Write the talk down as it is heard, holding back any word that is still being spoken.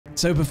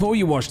So before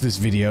you watch this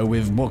video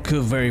with what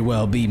could very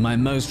well be my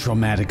most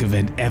traumatic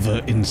event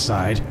ever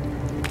inside,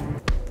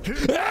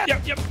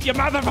 Your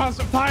mother was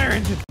a fire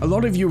engine. a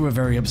lot of you were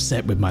very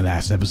upset with my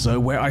last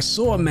episode where I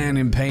saw a man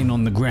in pain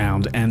on the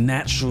ground and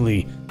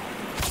naturally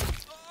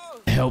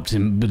helped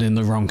him, but in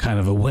the wrong kind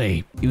of a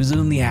way. It was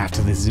only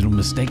after this little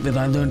mistake that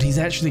I learned he's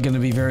actually going to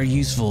be very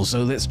useful,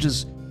 so let's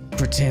just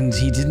pretend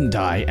he didn't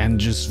die and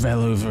just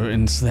fell over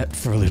and slept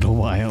for a little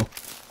while.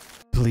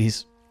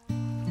 Please.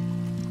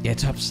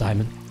 Get up,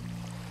 Simon.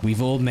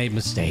 We've all made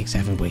mistakes,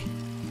 haven't we?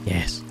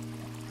 Yes.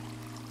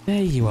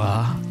 There you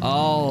are.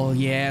 Oh,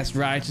 yes,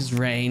 right as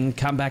rain.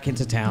 Come back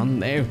into town.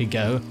 There we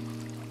go.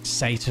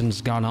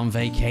 Satan's gone on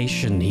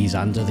vacation. He's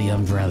under the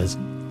umbrellas.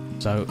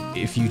 So,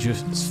 if you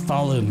just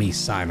follow me,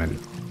 Simon. You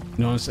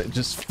know what I'm saying?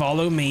 Just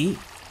follow me.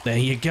 There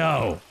you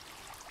go.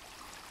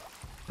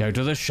 Go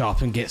to the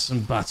shop and get some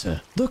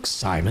butter. Look,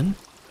 Simon.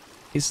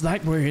 It's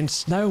like we're in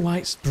Snow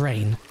White's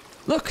brain.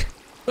 Look.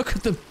 Look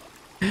at them.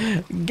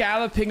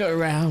 Galloping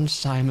around,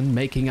 Simon,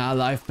 making our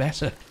life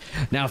better.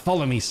 Now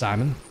follow me,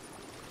 Simon.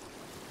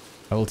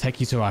 I will take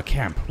you to our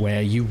camp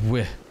where you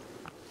were.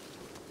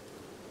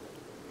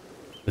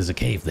 There's a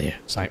cave there,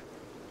 Simon.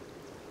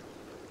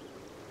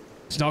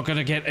 It's not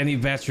gonna get any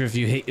better if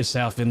you hit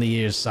yourself in the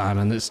ears,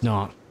 Simon. It's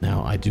not.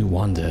 Now, I do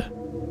wonder.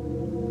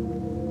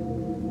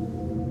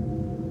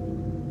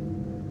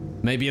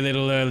 Maybe a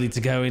little early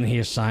to go in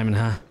here, Simon,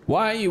 huh?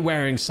 Why are you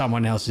wearing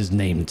someone else's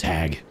name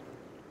tag?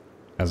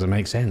 Doesn't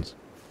make sense.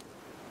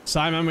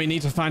 Simon, we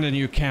need to find a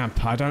new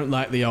camp. I don't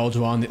like the old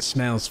one. It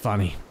smells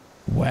funny.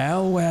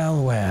 Well,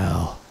 well,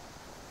 well.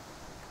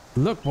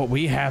 Look what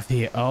we have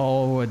here.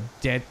 Oh, a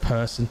dead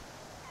person.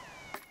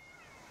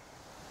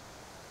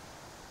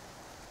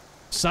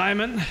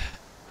 Simon,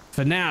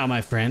 for now, my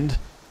friend,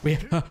 we...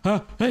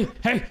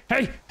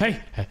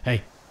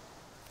 Hey.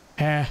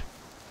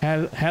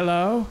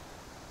 Hello?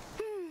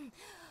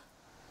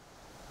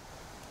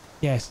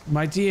 Yes,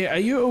 my dear, are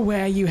you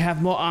aware you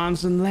have more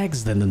arms and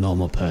legs than the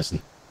normal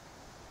person?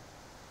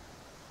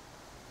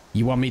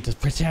 You want me to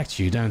protect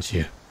you, don't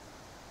you?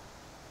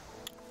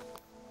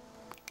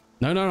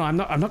 No, I'm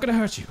not gonna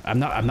hurt you. I'm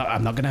not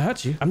gonna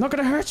hurt you. I'm not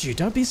gonna hurt you.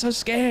 Don't be so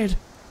scared.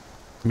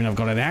 I mean, I've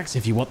got an axe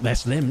if you want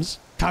less limbs.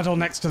 Cuddle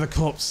next to the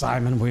corpse,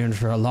 Simon. We're in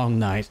for a long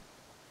night.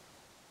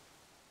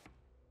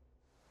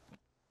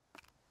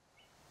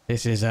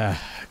 This is a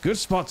good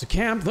spot to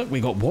camp. Look,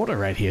 we got water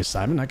right here,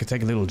 Simon. I could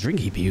take a little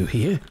drinky pew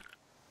here.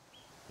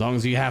 As long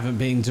as you haven't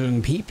been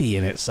doing pee-pee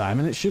in it,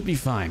 Simon, it should be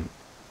fine.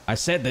 I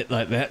said that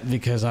like that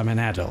because I'm an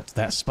adult.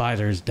 That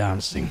spider is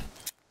dancing.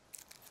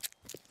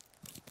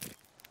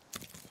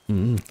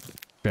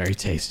 Very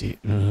tasty.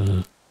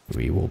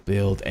 We will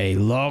build a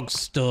log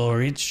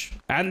storage,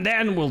 and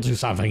then we'll do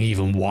something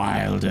even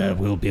wilder.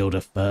 We'll build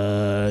a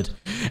third.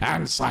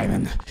 And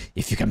Simon,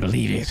 if you can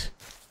believe it,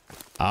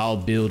 I'll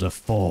build a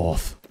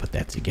fourth. Put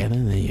that together.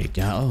 There you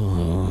go.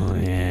 Oh,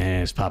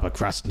 yes, Papa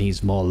Crust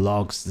needs more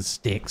logs than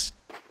sticks.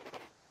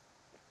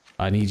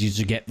 I need you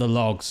to get the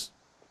logs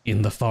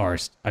in the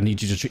forest. I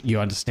need you to... You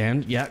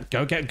understand? Yeah,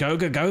 go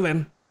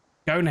then.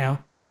 Go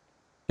now.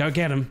 Go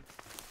get them.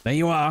 There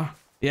you are.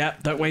 Yeah,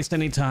 don't waste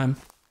any time.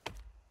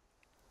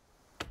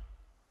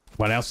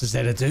 What else is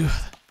there to do?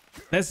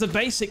 There's the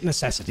basic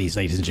necessities,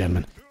 ladies and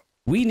gentlemen.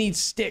 We need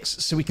sticks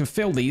so we can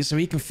fill these, so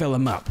we can fill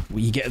them up.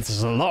 We get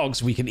the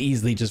logs, we can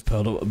easily just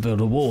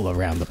build a wall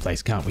around the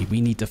place, can't we?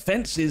 We need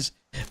defenses,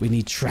 we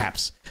need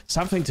traps,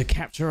 something to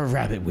capture a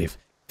rabbit with.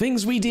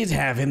 Things we did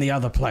have in the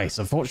other place.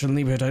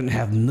 Unfortunately, we don't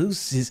have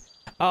mooses.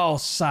 Oh,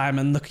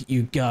 Simon, look at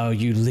you go,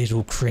 you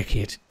little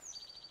cricket.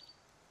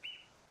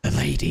 The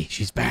lady,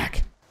 she's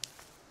back.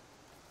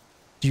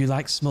 Do you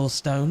like small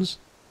stones?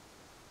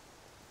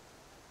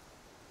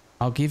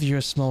 I'll give you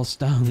a small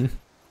stone.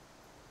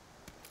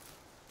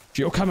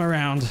 She'll come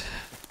around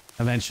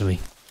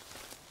eventually.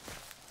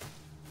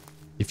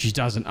 If she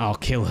doesn't, I'll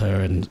kill her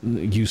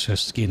and use her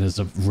skin as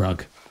a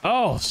rug.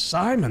 Oh,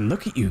 Simon,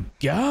 look at you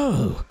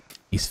go.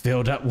 He's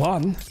filled up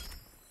one.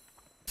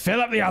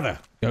 Fill up the other.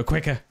 Go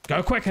quicker.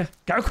 Go quicker.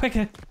 Go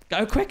quicker.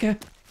 Go quicker.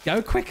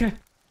 Go quicker.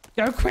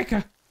 Go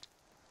quicker.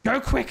 Go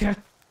quicker.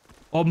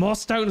 Or more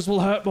stones will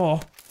hurt more.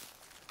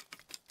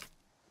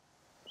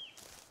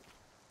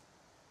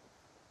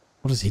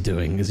 What is he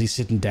doing? Is he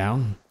sitting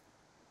down?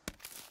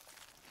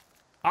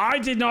 I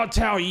did not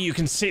tell you you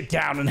can sit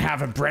down and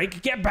have a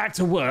break. Get back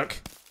to work.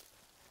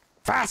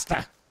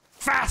 Faster.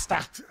 Faster.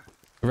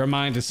 A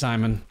reminder,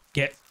 Simon.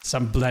 Get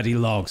some bloody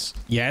logs.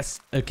 Yes?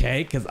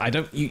 Okay, because I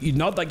don't... You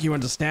nod like you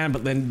understand,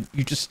 but then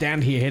you just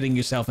stand here hitting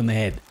yourself in the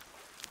head.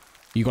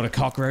 You got a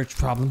cockroach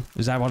problem?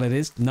 Is that what it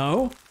is?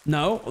 No?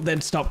 No?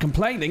 Then stop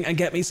complaining and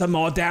get me some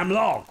more damn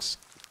logs.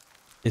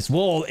 This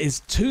wall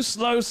is too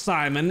slow,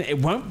 Simon. It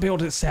won't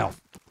build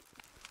itself.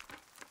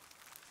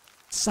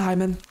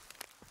 Simon,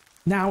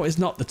 now is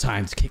not the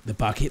time to kick the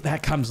bucket.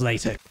 That comes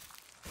later.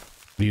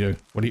 What are you doing?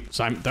 What are you...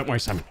 Simon, don't worry,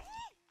 Simon.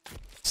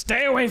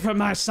 Stay away from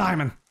my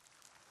Simon.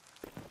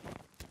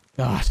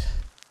 God.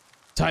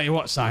 Tell you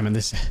what, Simon,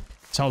 this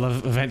whole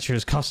adventure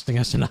is costing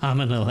us an arm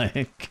and a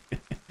leg.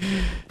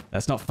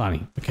 That's not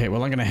funny. Okay,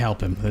 well, I'm going to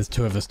help him. There's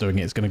 2 of us doing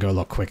it. It's going to go a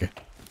lot quicker.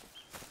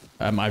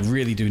 I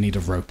really do need a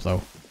rope,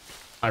 though.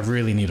 I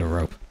really need a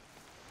rope.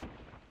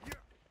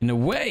 In a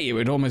way, it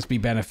would almost be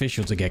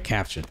beneficial to get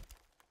captured.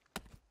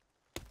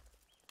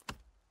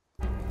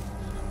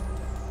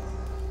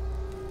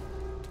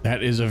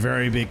 That is a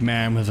very big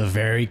man with a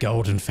very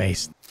golden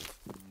face.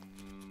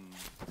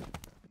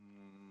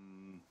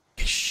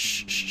 Shh,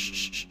 shh,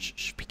 shh, shh,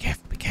 shh. Be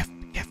careful, be careful,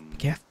 be careful, be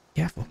careful,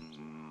 be careful.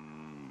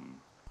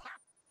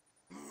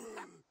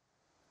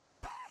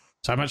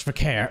 So much for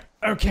care.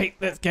 Okay,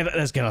 let's get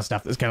our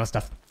stuff. Let's get our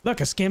stuff. Look,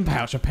 a skin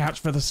pouch. A pouch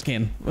for the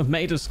skin. We're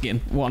made of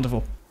skin.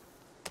 Wonderful.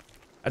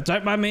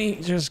 Don't mind me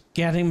just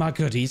getting my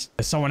goodies.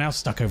 There's someone else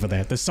stuck over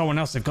there. There's someone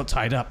else they've got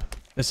tied up.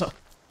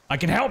 I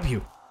can help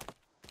you.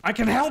 I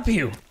can help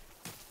you.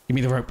 Give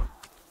me the rope.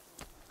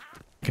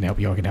 I can help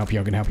you. I can help you.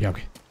 I can help you.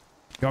 Okay.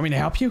 You want me to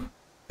help you?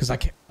 Because I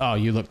can't. Oh,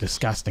 you look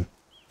disgusting.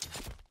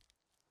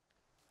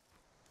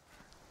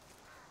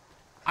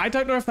 I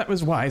don't know if that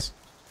was wise.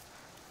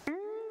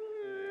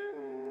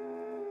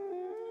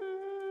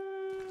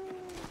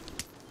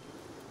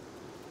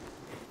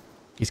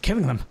 He's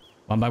killing them.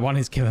 One by one,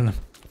 he's killing them.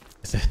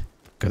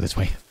 Go this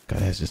way. Go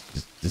there.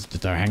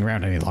 Just don't hang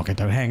around any longer.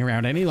 Don't hang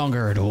around any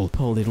longer at all.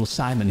 Poor little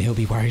Simon. He'll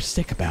be worried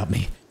sick about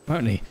me,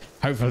 won't he?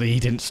 Hopefully he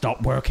didn't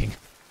stop working.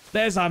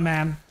 There's our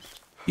man.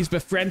 He's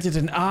befriended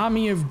an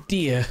army of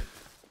deer.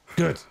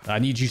 Good. I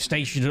need you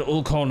stationed at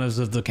all corners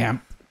of the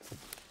camp.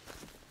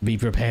 Be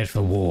prepared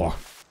for war.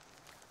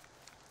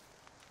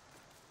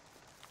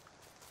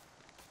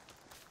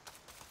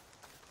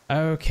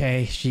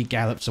 Okay, she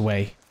gallops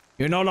away.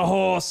 You're not a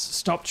horse.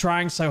 Stop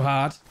trying so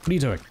hard. What are you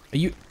doing? Are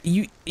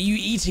you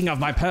eating of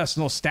my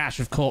personal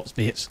stash of corpse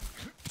bits?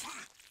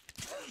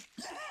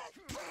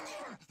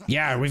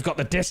 Yeah, we've got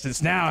the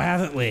distance now,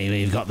 haven't we?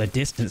 We've got the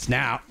distance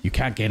now. You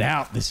can't get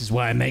out. This is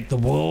why I make the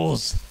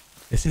walls.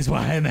 This is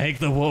why I make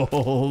the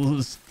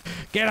walls.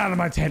 Get out of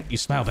my tent. You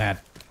smell bad.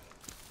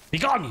 Be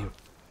gone, you.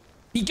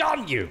 Be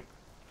gone, you.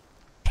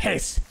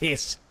 Hiss,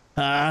 hiss.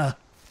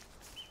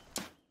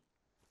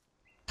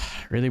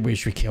 Really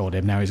wish we killed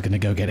him. Now he's going to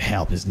go get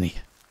help, isn't he?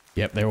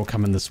 Yep, they're all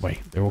coming this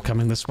way. They're all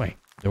coming this way.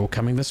 They're all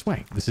coming this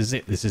way. This is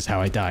it. This is how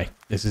I die.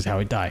 This is how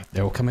I die.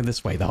 They're all coming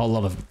this way. The whole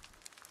lot of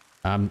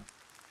them.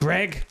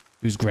 Greg?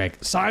 Who's Greg?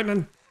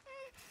 Simon?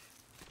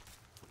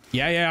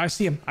 Yeah, I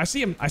see him. I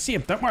see him. I see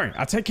him. Don't worry.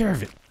 I'll take care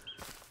of it.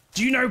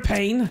 Do you know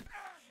Pain?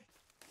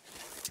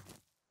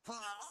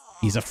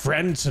 He's a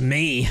friend to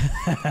me.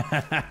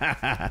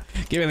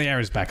 Give me the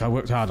arrows back. I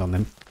worked hard on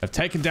them. I've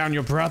taken down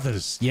your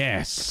brothers.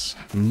 Yes.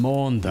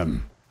 Mourn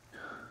them.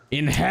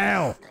 In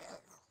hell.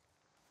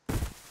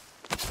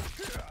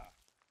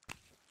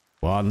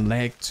 1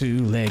 leg,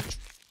 2 leg,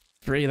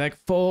 3 leg,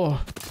 4.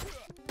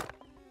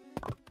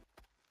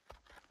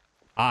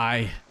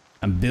 I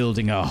am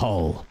building a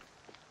hole.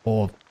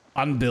 Or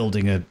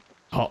unbuilding a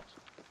hole.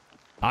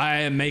 I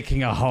am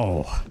making a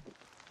hole.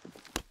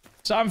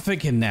 So I'm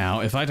thinking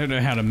now, if I don't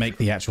know how to make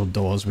the actual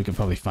doors, we can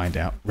probably find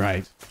out.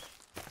 Right.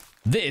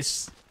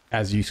 This,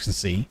 as you can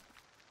see,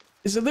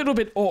 is a little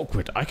bit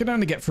awkward. I can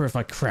only get through if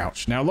I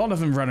crouch. Now, a lot of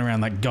them run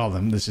around like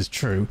Gollum. This is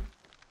true.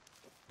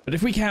 But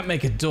if we can't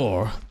make a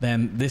door,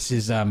 then this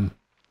is, I'm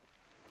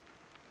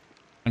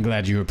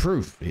glad you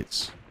approve.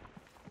 It's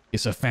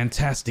a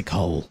fantastic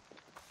hole.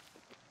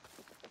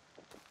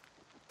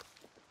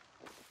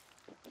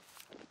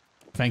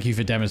 Thank you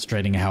for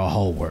demonstrating how a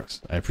hole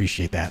works. I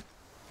appreciate that.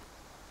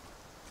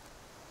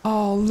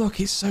 Oh,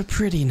 look, it's so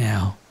pretty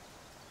now.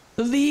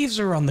 The leaves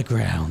are on the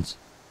ground.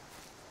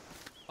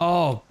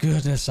 Oh,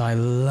 goodness, I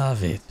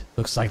love it.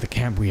 Looks like the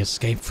camp we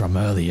escaped from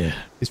earlier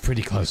is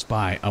pretty close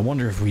by. I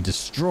wonder if we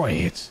destroy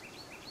it,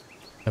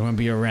 they won't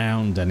be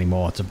around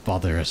anymore to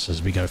bother us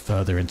as we go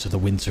further into the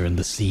winter and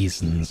the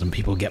seasons and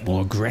people get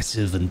more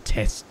aggressive and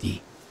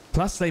testy.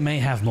 Plus, they may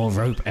have more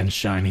rope and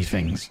shiny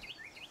things.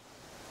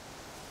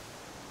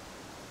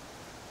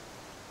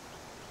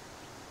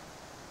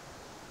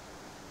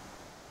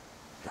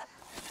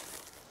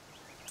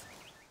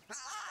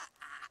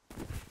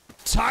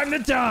 Time to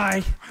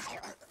die!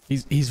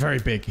 He's very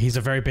big. He's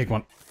a very big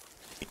one.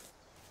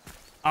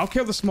 I'll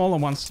kill the smaller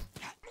ones.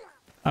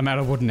 I'm out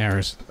of wooden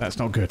arrows. That's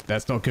not good.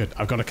 That's not good.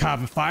 I've got a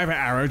carbon fiber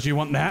arrow. Do you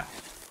want that?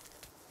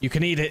 You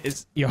can eat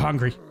it. You're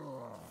hungry.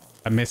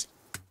 I missed.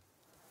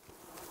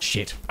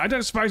 Shit. I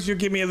don't suppose you'll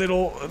give me a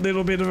little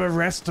bit of a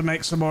rest to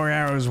make some more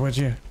arrows, would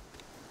you?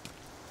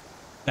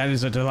 That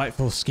is a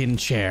delightful skin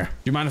chair. Do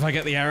you mind if I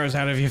get the arrows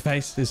out of your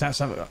face? Is that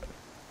something?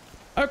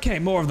 Okay,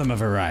 more of them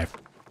have arrived.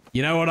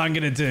 You know what I'm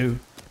going to do?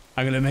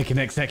 I'm going to make an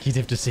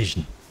executive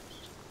decision.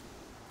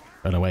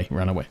 Run away,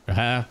 run away.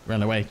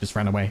 Run away, just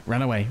run away,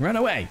 run away, run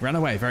away, run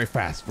away very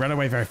fast. Run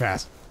away very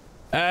fast.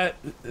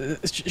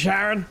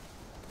 Sharon?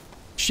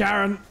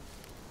 Sharon?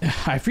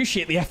 I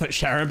appreciate the effort,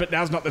 Sharon, but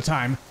now's not the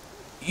time.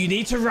 You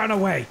need to run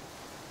away.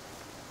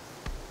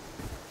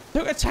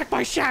 Don't attack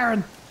my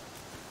Sharon.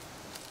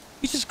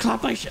 You just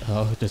clap my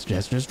Oh, just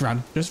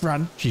run. Just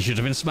run. She should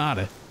have been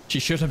smarter. She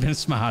should have been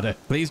smarter.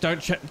 Please don't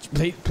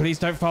please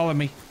don't follow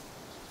me.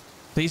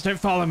 Please don't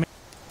follow me.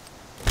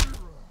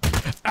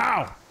 Ah!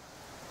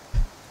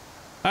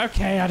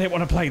 Okay, I didn't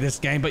want to play this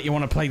game, but you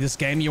want to play this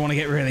game. You want to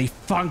get really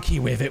funky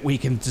with it. We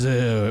can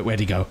do it. Where'd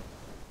he go?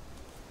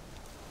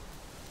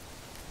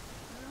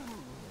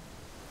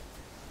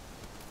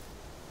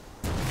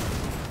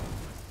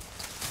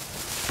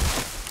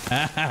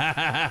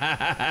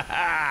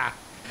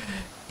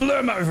 Blew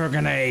him over a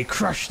grenade,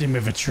 crushed him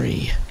with a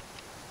tree.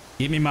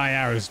 Give me my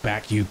arrows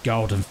back, you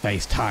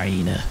golden-faced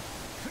hyena.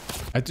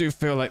 I do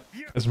feel like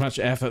as much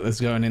effort that's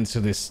going into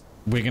this,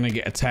 we're going to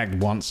get attacked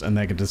once and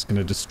they're just going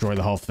to destroy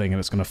the whole thing and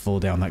it's going to fall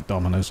down like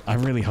dominoes. I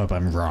really hope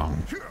I'm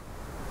wrong.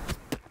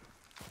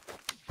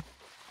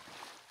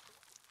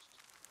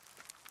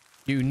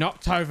 You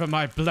knocked over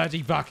my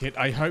bloody bucket.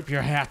 I hope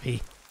you're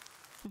happy.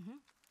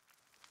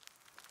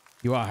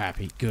 You are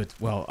happy. Good.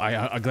 Well,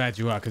 I'm glad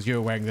you are, because you're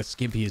wearing the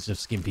skimpiest of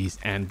skimpies,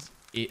 and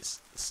it's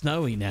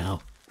snowy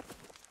now.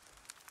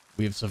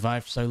 We have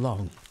survived so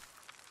long.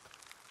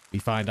 We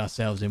find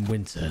ourselves in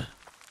winter.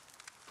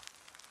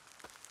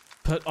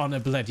 Put on a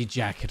bloody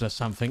jacket or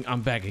something.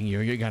 I'm begging you.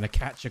 You're going to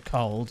catch a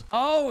cold.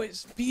 Oh,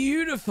 it's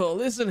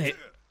beautiful, isn't it?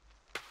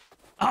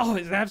 Oh,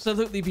 it's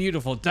absolutely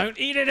beautiful. Don't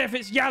eat it if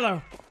it's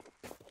yellow.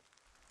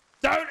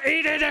 Don't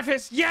eat it if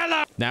it's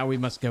yellow. Now we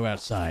must go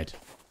outside.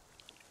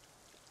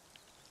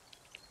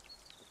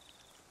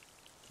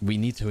 We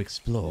need to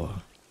explore.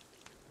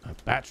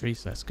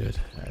 Batteries, that's good.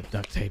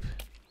 Duct tape.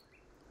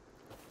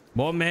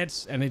 More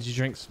meds, energy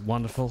drinks,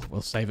 wonderful.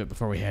 We'll save it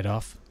before we head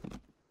off.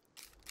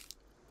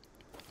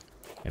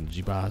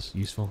 Energy bars,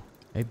 useful.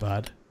 Hey,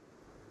 bud.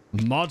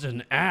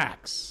 Modern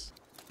axe.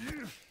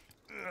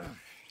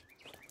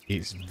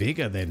 It's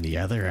bigger than the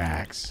other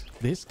axe.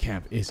 This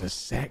camp is a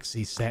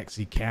sexy,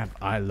 sexy camp.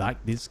 I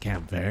like this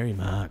camp very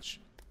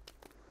much.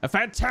 A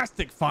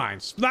fantastic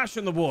find. Splash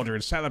in the water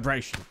in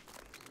celebration.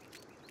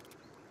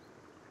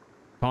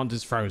 Pond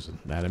is frozen.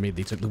 That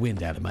immediately took the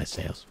wind out of my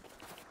sails.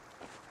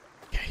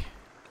 Okay.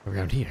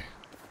 Around here.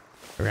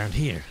 Around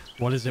here.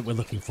 What is it we're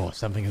looking for?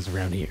 Something is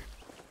around here.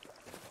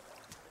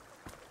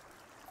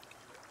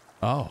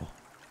 Oh.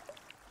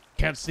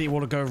 Can't see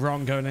what'll go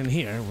wrong going in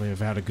here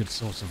without a good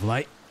source of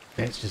light.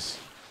 Let's just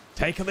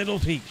take a little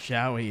peek,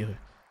 shall we? A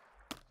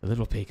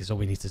little peek is all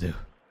we need to do.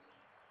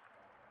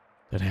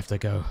 Don't have to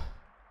go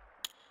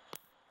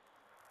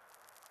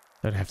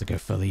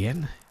fully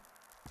in.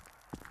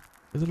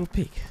 A little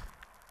peek.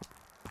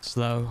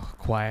 Slow,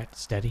 quiet,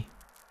 steady.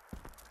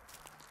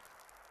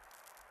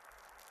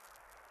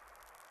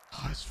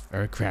 Oh, it's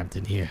very cramped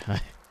in here.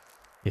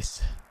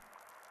 It's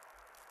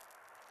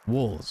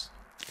walls.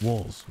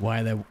 Walls. Why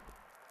are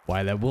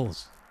there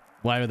walls?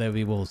 Why would there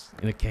be walls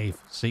in a cave?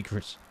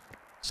 Secrets.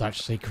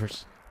 Such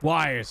secrets.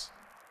 Wires.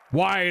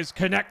 Wires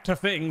connect to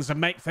things and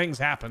make things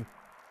happen.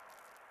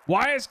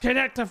 Wires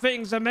connect to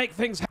things and make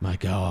things happen. My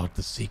God,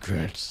 the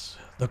secrets.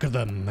 Look at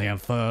them. They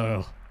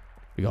unfurl.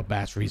 We got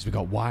batteries. We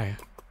got wire.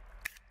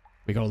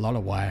 We got a lot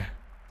of wire.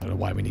 I don't know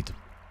why we need to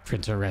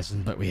printer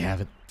resin, but we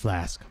have it.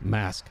 Flask,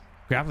 mask,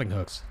 grappling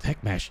hooks,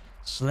 tech mesh,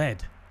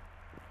 sled.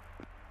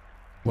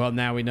 Well,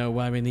 now we know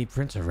why we need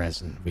printer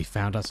resin. We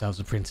found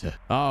ourselves a printer.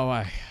 Oh,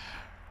 I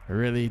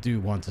really do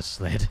want a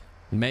sled.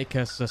 Make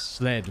us a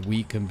sled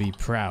we can be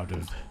proud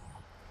of.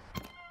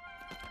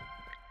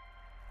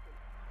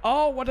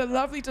 Oh, what a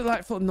lovely,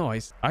 delightful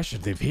noise. I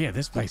should live here.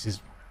 This place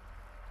is...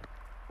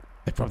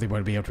 They probably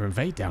won't be able to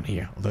invade down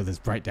here. Although there's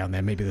bright down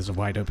there. Maybe there's a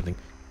wide opening.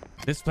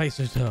 This place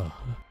is... Look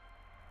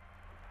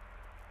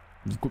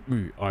at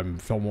me. I'm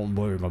someone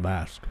wearing a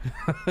mask.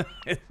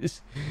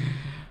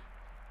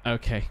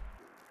 Okay.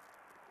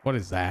 What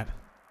is that?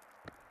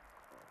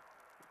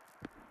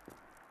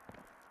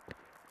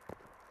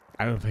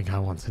 I don't think I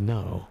want to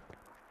know.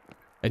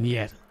 And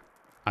yet,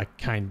 I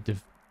kind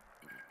of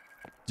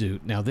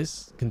do. Now,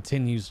 this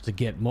continues to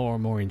get more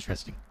and more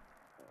interesting.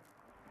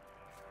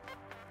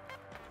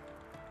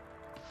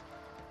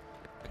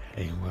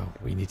 Okay, well,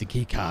 we need a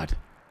key card.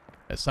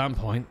 At some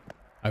point,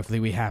 hopefully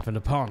we happen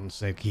upon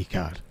said key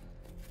card.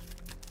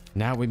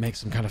 Now we make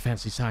some kind of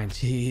fancy science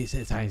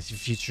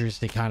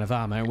futuristic kind of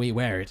armor and we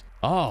wear it.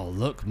 Oh,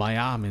 look, my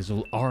arm is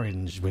all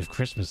orange with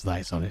Christmas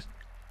lights on it.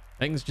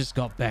 Things just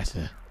got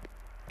better.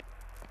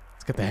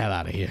 Let's get the hell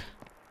out of here.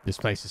 This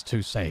place is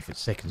too safe. It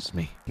sickens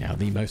me. Now,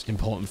 the most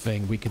important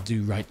thing we could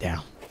do right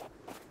now.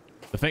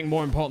 The thing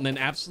more important than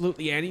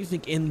absolutely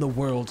anything in the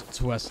world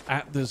to us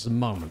at this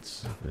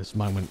moment. This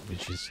moment,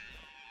 which is...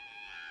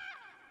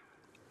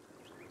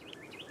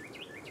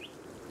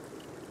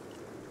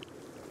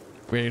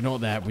 We ignore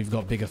that. We've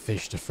got bigger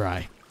fish to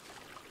fry.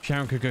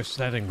 Sharon could go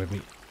sledding with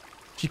me.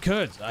 She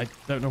could. I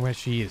don't know where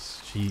she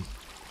is. She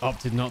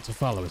opted not to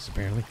follow us,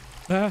 apparently.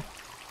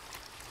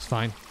 It's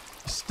fine.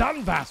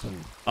 Stun baton.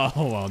 Oh,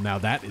 well, now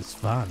that is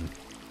fun.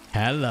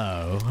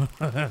 Hello.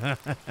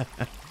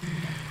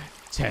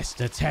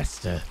 Tester,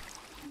 tester.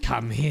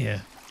 Come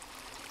here.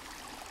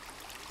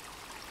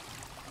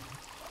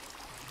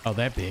 Oh,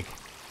 they're big.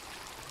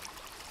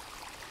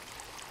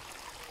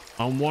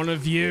 I'm one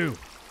of you.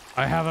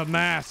 I have a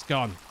mask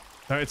on.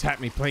 Don't attack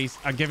me, please.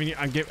 I'm giving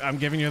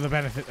you the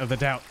benefit of the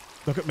doubt.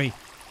 Look at me.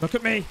 Look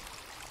at me.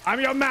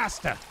 I'm your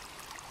master.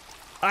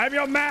 I'm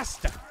your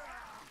master.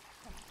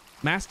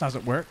 Mask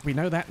doesn't work. We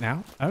know that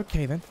now.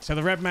 Okay, then. So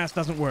the red mask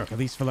doesn't work, at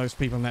least for those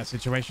people in that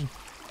situation.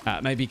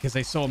 Maybe because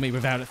they saw me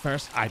without it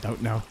first. I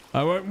don't know.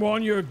 I won't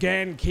warn you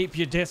again. Keep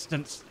your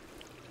distance.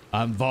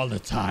 I'm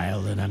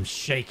volatile and I'm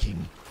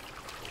shaking.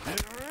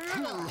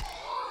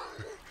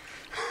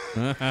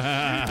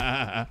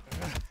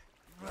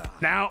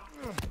 Now,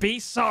 be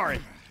sorry.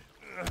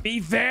 Be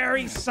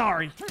very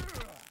sorry.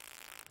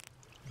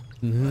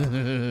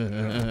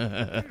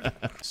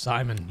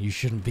 Simon, you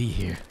shouldn't be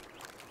here.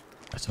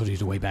 I told you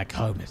to way back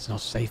home. It's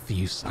not safe for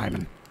you,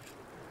 Simon.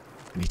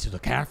 I need to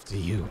look after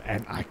you,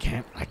 and I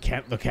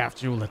can't look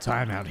after you all the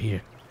time out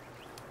here.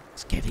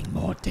 It's getting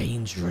more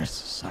dangerous,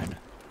 Simon.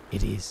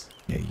 It is.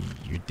 Yeah,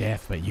 you're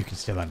deaf, but you can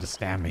still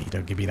understand me.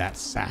 Don't give me that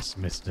sass,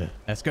 mister.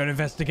 Let's go and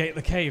investigate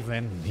the cave,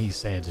 then. He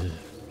said,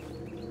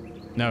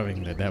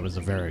 knowing that that was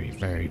a very,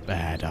 very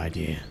bad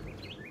idea.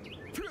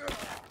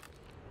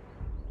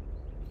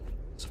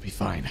 This will be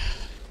fine.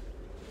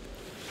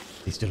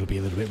 At least it'll be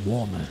a little bit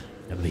warmer.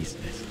 At least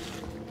this.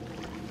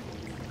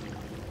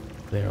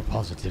 There are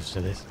positives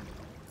to this.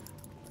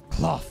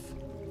 Cloth.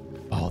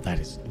 Oh, that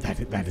is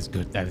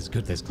good. That is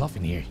good. There's cloth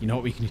in here. You know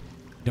what we can.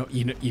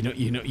 You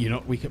know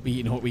what we could be.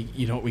 You know what we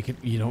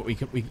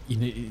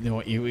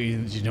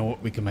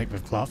can make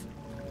with cloth.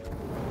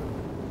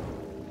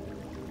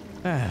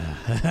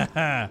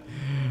 There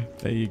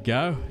you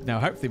go. Now,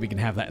 hopefully, we can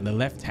have that in the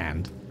left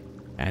hand,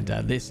 and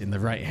this in the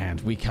right hand.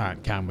 We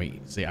can't, can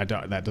we? See, I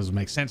don't. That doesn't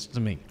make sense to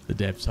me. The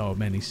depths hold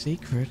many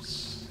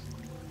secrets,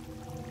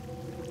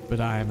 but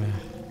I am a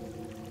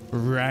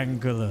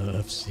wrangler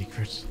of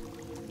secrets.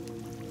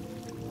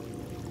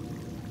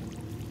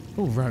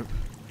 Oh, rope.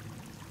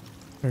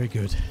 Very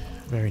good.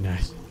 Very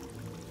nice.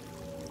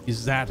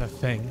 Is that a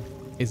thing?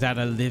 Is that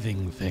a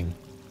living thing?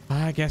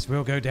 I guess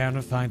we'll go down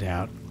and find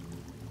out.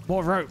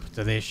 More rope.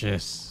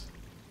 Delicious.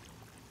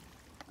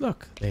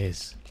 Look,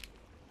 there's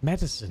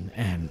medicine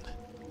and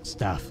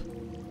stuff.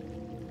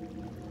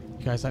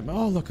 You guys like,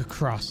 oh, look, a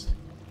cross.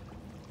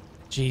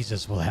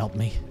 Jesus will help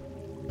me,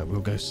 but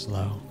we'll go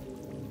slow.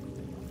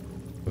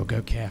 We'll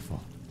go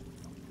careful.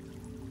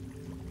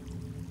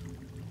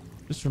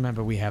 Just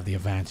remember we have the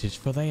advantage,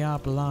 for they are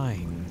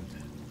blind.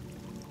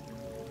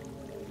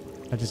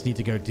 I just need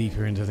to go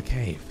deeper into the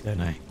cave,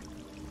 don't I?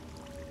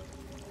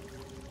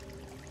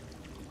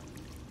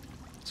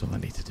 That's all I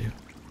need to do.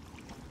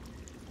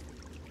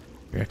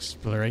 Your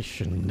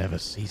exploration never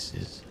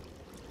ceases.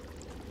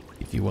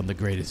 If you want the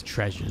greatest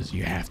treasures,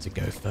 you have to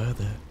go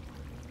further.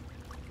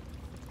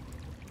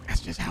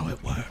 That's just how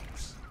it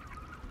works.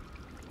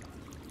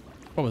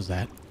 What was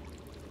that?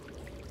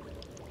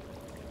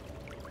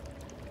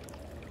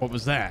 What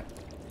was that?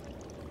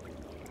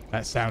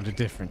 That sounded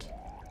different.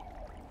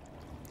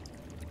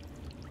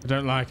 I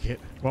don't like it.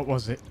 What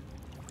was it?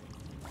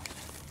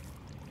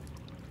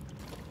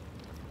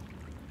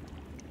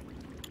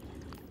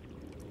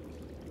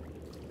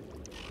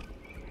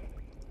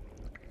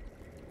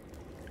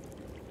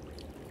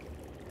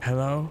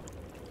 Hello?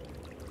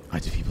 Why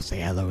do people say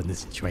hello in this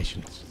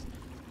situation?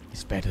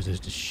 It's better to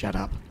just shut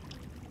up.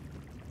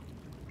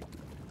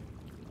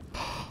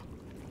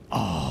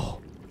 Oh,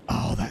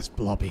 that's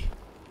Blobby.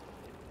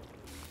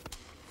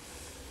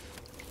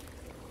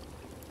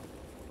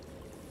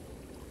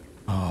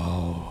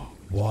 Oh,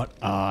 what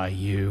are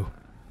you?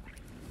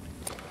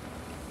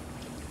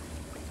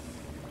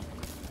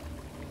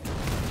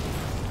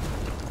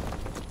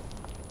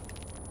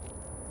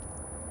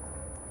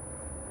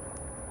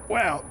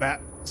 Well,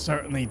 that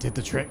certainly did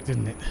the trick,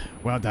 didn't it?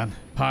 Well done.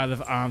 Pile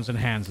of arms and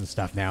hands and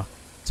stuff now.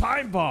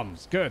 Time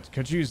bombs! Good.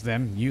 Could use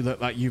them. You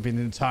look like you've been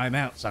in time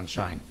out,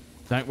 Sunshine.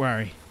 Don't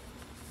worry.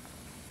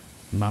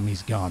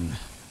 Mummy's gone.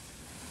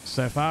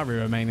 So far, we're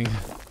remaining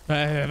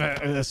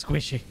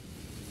squishy.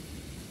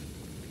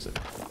 So.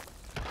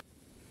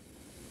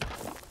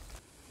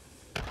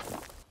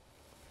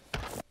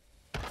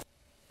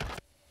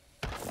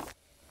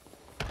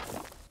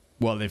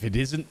 Well, if it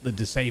isn't the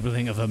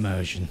disabling of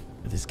immersion,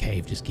 this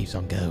cave just keeps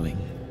on going.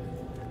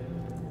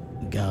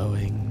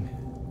 Going.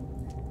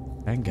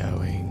 And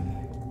going.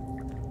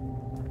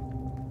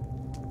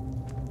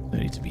 No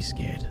need to be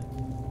scared.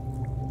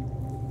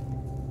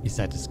 It's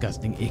that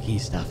disgusting, icky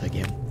stuff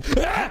again.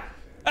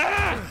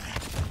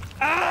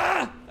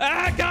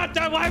 God,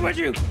 no, why would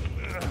you?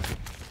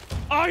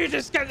 Oh, you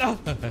just get... Oh.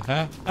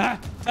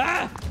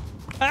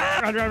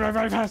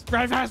 Run fast,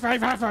 run fast, run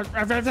fast, run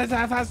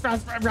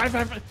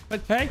fast.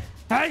 Hey,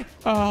 hey.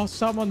 Oh,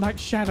 someone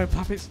likes shadow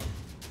puppets.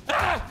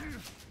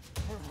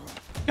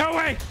 Go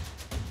away.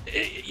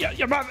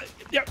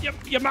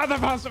 Your mother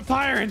wants a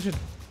fire engine.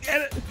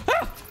 Get it.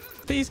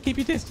 Please keep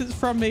your distance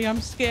from me.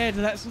 I'm scared.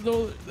 That's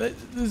all.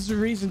 There's a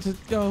reason to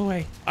go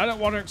away. I don't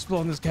want to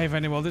explore in this cave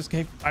anymore. This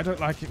cave, I don't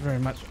like it very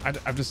much.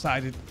 I've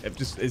decided.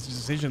 It's a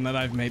decision that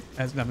I've made. It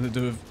has nothing to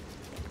do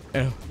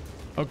with.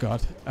 Oh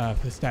God.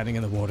 They're standing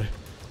in the water.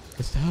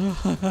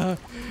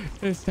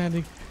 They're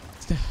standing,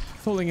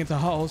 falling into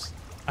holes.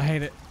 I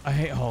hate it. I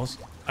hate holes.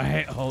 I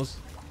hate holes.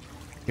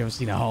 You ever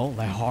seen a hole?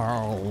 They're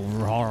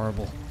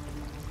horrible.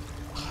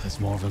 Oh, there's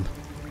more of them.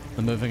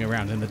 They're moving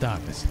around in the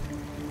darkness.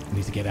 I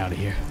need to get out of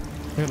here.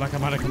 Feel like I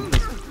might have come.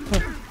 No.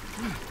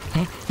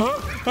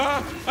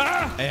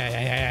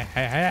 Here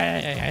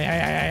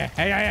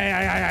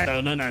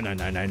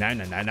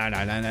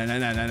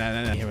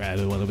I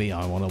don't want to be.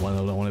 I don't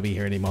want to be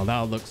here anymore.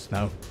 Oh, look,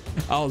 snow.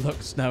 Oh,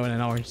 look, snow in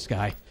an orange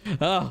sky.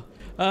 Oh,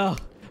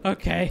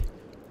 okay.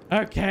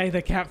 Okay,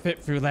 they can't fit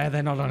through there.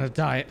 They're not on a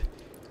diet.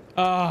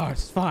 Oh,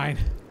 it's fine.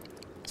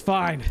 It's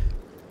fine.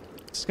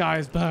 The sky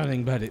is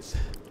burning, but it's...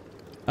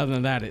 Other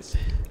than that, it's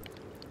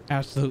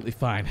absolutely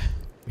fine.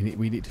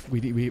 We need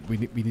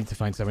to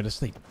find somewhere to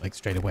sleep, like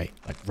straight away,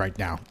 like right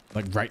now,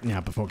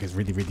 before it gets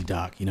really, really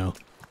dark, you know,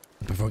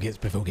 before it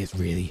gets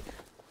really,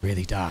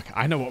 really dark.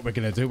 I know what we're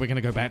gonna do. We're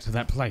gonna go back to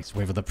that place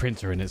with the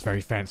printer, and it's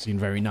very fancy and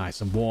very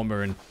nice and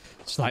warmer and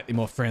slightly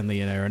more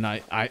friendly in there. And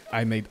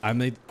I made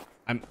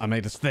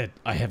a sled.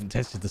 I haven't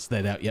tested the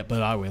sled out yet,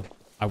 but I will.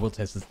 I will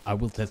test this. I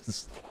will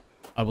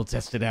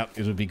test it out.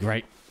 It'll be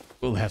great.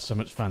 We'll have so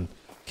much fun.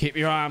 Keep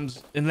your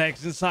arms and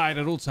legs inside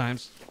at all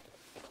times.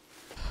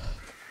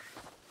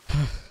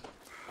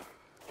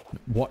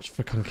 Watch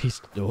for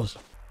conquistadors.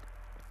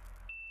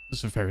 This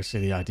is a very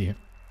silly idea.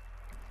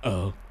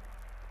 Oh,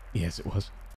 yes, it was.